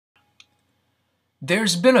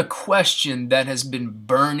There's been a question that has been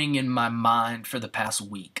burning in my mind for the past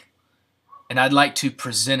week, and I'd like to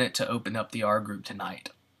present it to open up the R group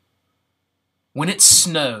tonight. When it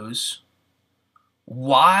snows,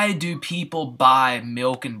 why do people buy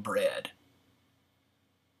milk and bread?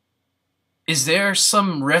 Is there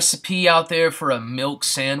some recipe out there for a milk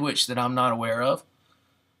sandwich that I'm not aware of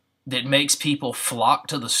that makes people flock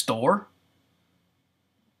to the store?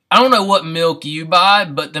 I don't know what milk you buy,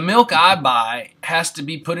 but the milk I buy has to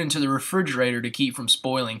be put into the refrigerator to keep from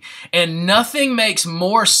spoiling. And nothing makes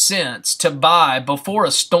more sense to buy before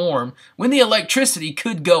a storm when the electricity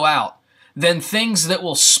could go out than things that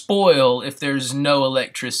will spoil if there's no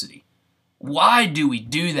electricity. Why do we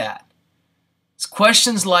do that? It's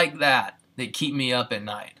questions like that that keep me up at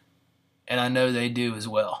night. And I know they do as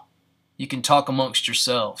well. You can talk amongst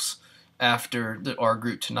yourselves after our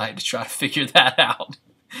group tonight to try to figure that out.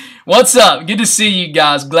 What's up? Good to see you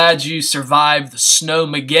guys. Glad you survived the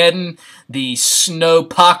Snowmageddon, the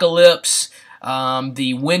snowpocalypse,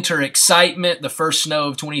 the winter excitement, the first snow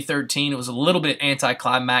of 2013. It was a little bit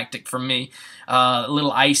anticlimactic for me. A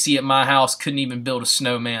little icy at my house. Couldn't even build a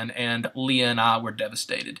snowman, and Leah and I were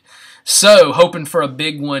devastated. So, hoping for a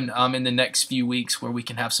big one in the next few weeks where we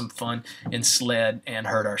can have some fun and sled and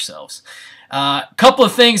hurt ourselves. A couple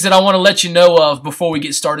of things that I want to let you know of before we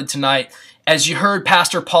get started tonight. As you heard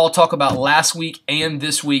Pastor Paul talk about last week and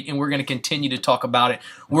this week, and we're going to continue to talk about it,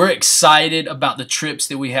 we're excited about the trips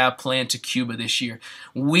that we have planned to Cuba this year.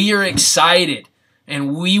 We are excited,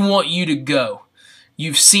 and we want you to go.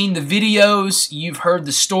 You've seen the videos, you've heard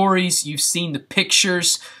the stories, you've seen the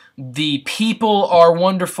pictures. The people are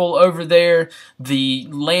wonderful over there. The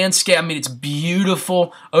landscape, I mean, it's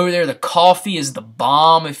beautiful over there. The coffee is the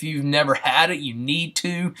bomb. If you've never had it, you need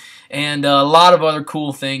to. And a lot of other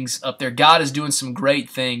cool things up there. God is doing some great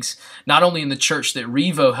things, not only in the church that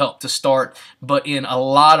Revo helped to start, but in a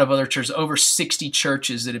lot of other churches, over 60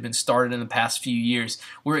 churches that have been started in the past few years.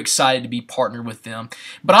 We're excited to be partnered with them.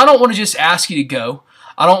 But I don't want to just ask you to go.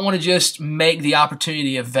 I don't want to just make the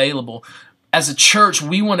opportunity available. As a church,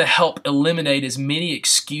 we want to help eliminate as many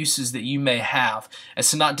excuses that you may have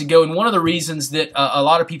as to not to go. And one of the reasons that a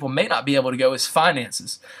lot of people may not be able to go is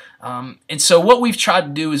finances. And so what we've tried to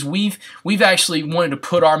do is we've actually wanted to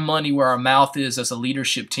put our money where our mouth is as a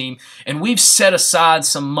leadership team. And we've set aside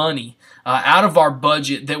some money out of our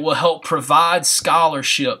budget that will help provide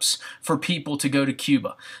scholarships for people to go to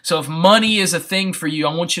Cuba. So if money is a thing for you,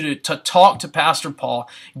 I want you to talk to Pastor Paul,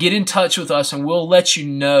 get in touch with us, and we'll let you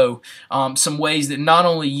know some ways that not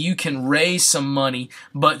only you can raise some money,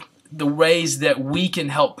 but the ways that we can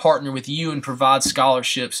help partner with you and provide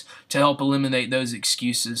scholarships to help eliminate those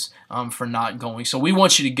excuses for not going. So we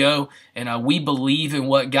want you to go, and we believe in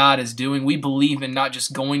what God is doing. We believe in not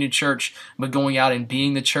just going to church, but going out and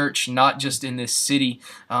being the church, not just in this city,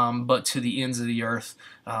 but to the ends of the earth,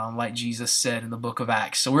 like Jesus said in the book of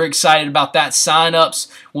Acts. So we're excited about that. Sign-ups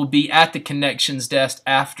will be at the Connections desk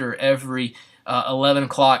after every 11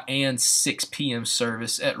 o'clock and 6 p.m.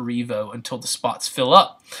 service at Revo until the spots fill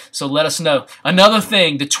up. So let us know. Another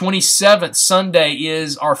thing, the 27th Sunday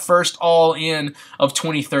is our first all-in of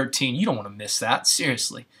 2013. You don't want to miss that.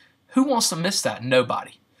 Seriously. Who wants to miss that?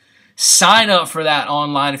 Nobody. Sign up for that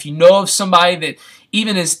online. If you know of somebody that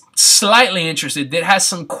even is slightly interested, that has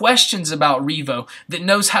some questions about Revo, that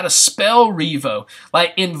knows how to spell Revo,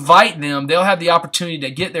 like invite them. They'll have the opportunity to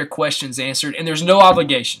get their questions answered, and there's no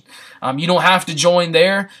obligation. You don't have to join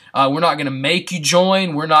there. We're not going to make you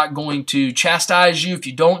join. We're not going to chastise you if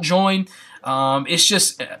you don't join. It's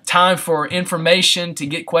just time for information, to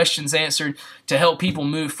get questions answered, to help people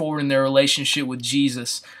move forward in their relationship with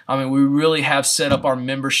Jesus. I mean, we really have set up our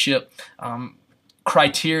membership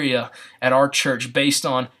criteria at our church based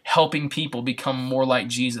on helping people become more like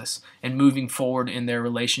Jesus and moving forward in their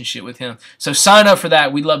relationship with Him. So sign up for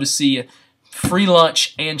that. We'd love to see you. Free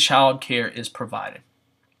lunch and childcare is provided.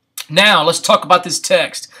 Now, let's talk about this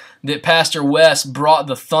text that Pastor Wes brought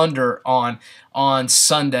the thunder on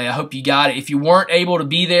Sunday. I hope you got it. If you weren't able to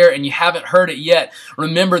be there and you haven't heard it yet,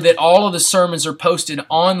 remember that all of the sermons are posted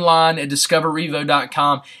online at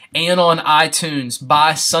discoverrevo.com and on iTunes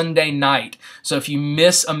by Sunday night. So if you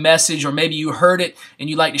miss a message, or maybe you heard it and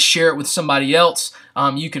you'd like to share it with somebody else,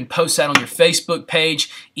 you can post that on your Facebook page,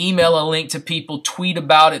 email a link to people, tweet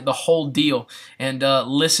about it, the whole deal, and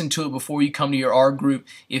listen to it before you come to your R group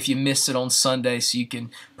if you missed it on Sunday, so you can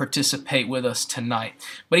participate with us tonight.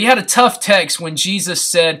 But he had a tough text when Jesus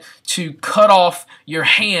said to cut off your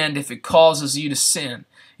hand if it causes you to sin.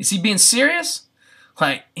 Is he being serious?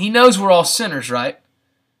 Like, he knows we're all sinners, right?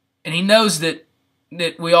 And he knows that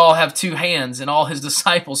that we all have two hands and all his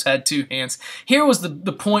disciples had two hands. Here was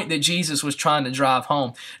the point that Jesus was trying to drive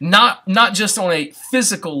home. Not just on a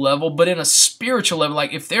physical level, but in a spiritual level.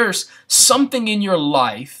 Like if there's something in your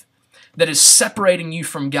life that is separating you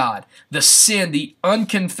from God, the sin, the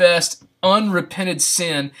unconfessed, unrepented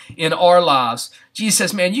sin in our lives, Jesus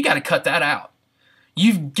says, man, you got to cut that out.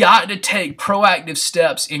 You've got to take proactive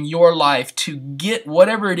steps in your life to get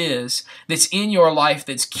whatever it is that's in your life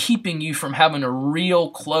that's keeping you from having a real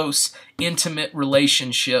close, intimate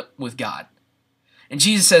relationship with God. And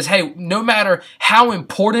Jesus says, hey, no matter how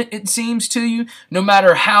important it seems to you, no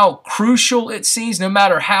matter how crucial it seems, no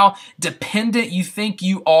matter how dependent you think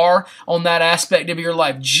you are on that aspect of your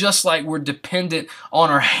life, just like we're dependent on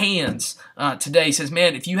our hands today, he says,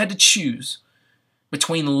 man, if you had to choose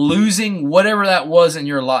between losing whatever that was in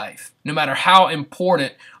your life, no matter how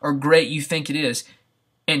important or great you think it is,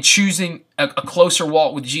 and choosing a closer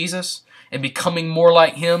walk with Jesus and becoming more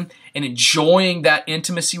like him and enjoying that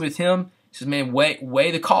intimacy with him, he says, man,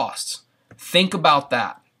 weigh the costs. Think about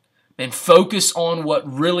that. And focus on what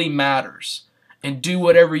really matters. And do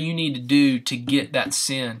whatever you need to do to get that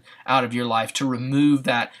sin out of your life, to remove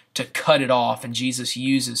that, to cut it off. And Jesus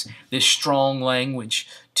uses this strong language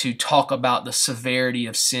to talk about the severity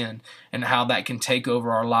of sin and how that can take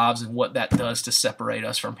over our lives and what that does to separate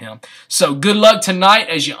us from him. So good luck tonight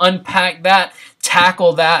as you unpack that,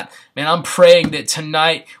 tackle that. Man, I'm praying that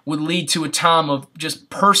tonight would lead to a time of just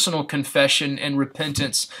personal confession and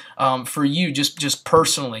repentance for you, just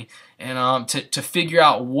personally. And to figure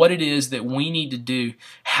out what it is that we need to do,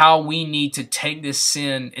 how we need to take this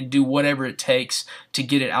sin and do whatever it takes to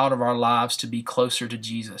get it out of our lives to be closer to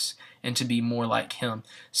Jesus and to be more like him.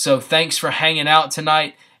 So thanks for hanging out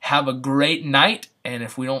tonight. Have a great night. And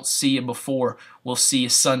if we don't see you before, we'll see you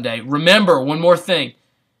Sunday. Remember, one more thing.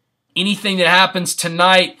 Anything that happens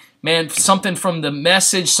tonight, man, something from the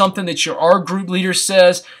message, something that your R group leader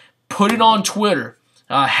says, put it on Twitter.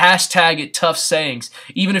 Hashtag it Tough Sayings.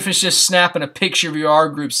 Even if it's just snapping a picture of your R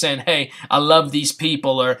group saying, hey, I love these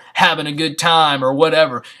people, or having a good time, or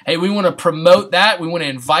whatever. Hey, we want to promote that. We want to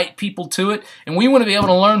invite people to it. And we want to be able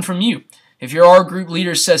to learn from you. If your R group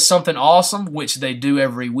leader says something awesome, which they do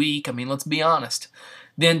every week, I mean, let's be honest,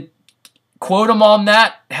 then quote them on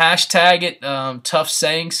that. Hashtag it Tough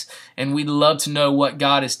Sayings. And we'd love to know what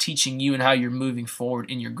God is teaching you and how you're moving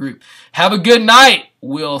forward in your group. Have a good night.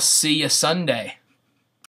 We'll see you Sunday.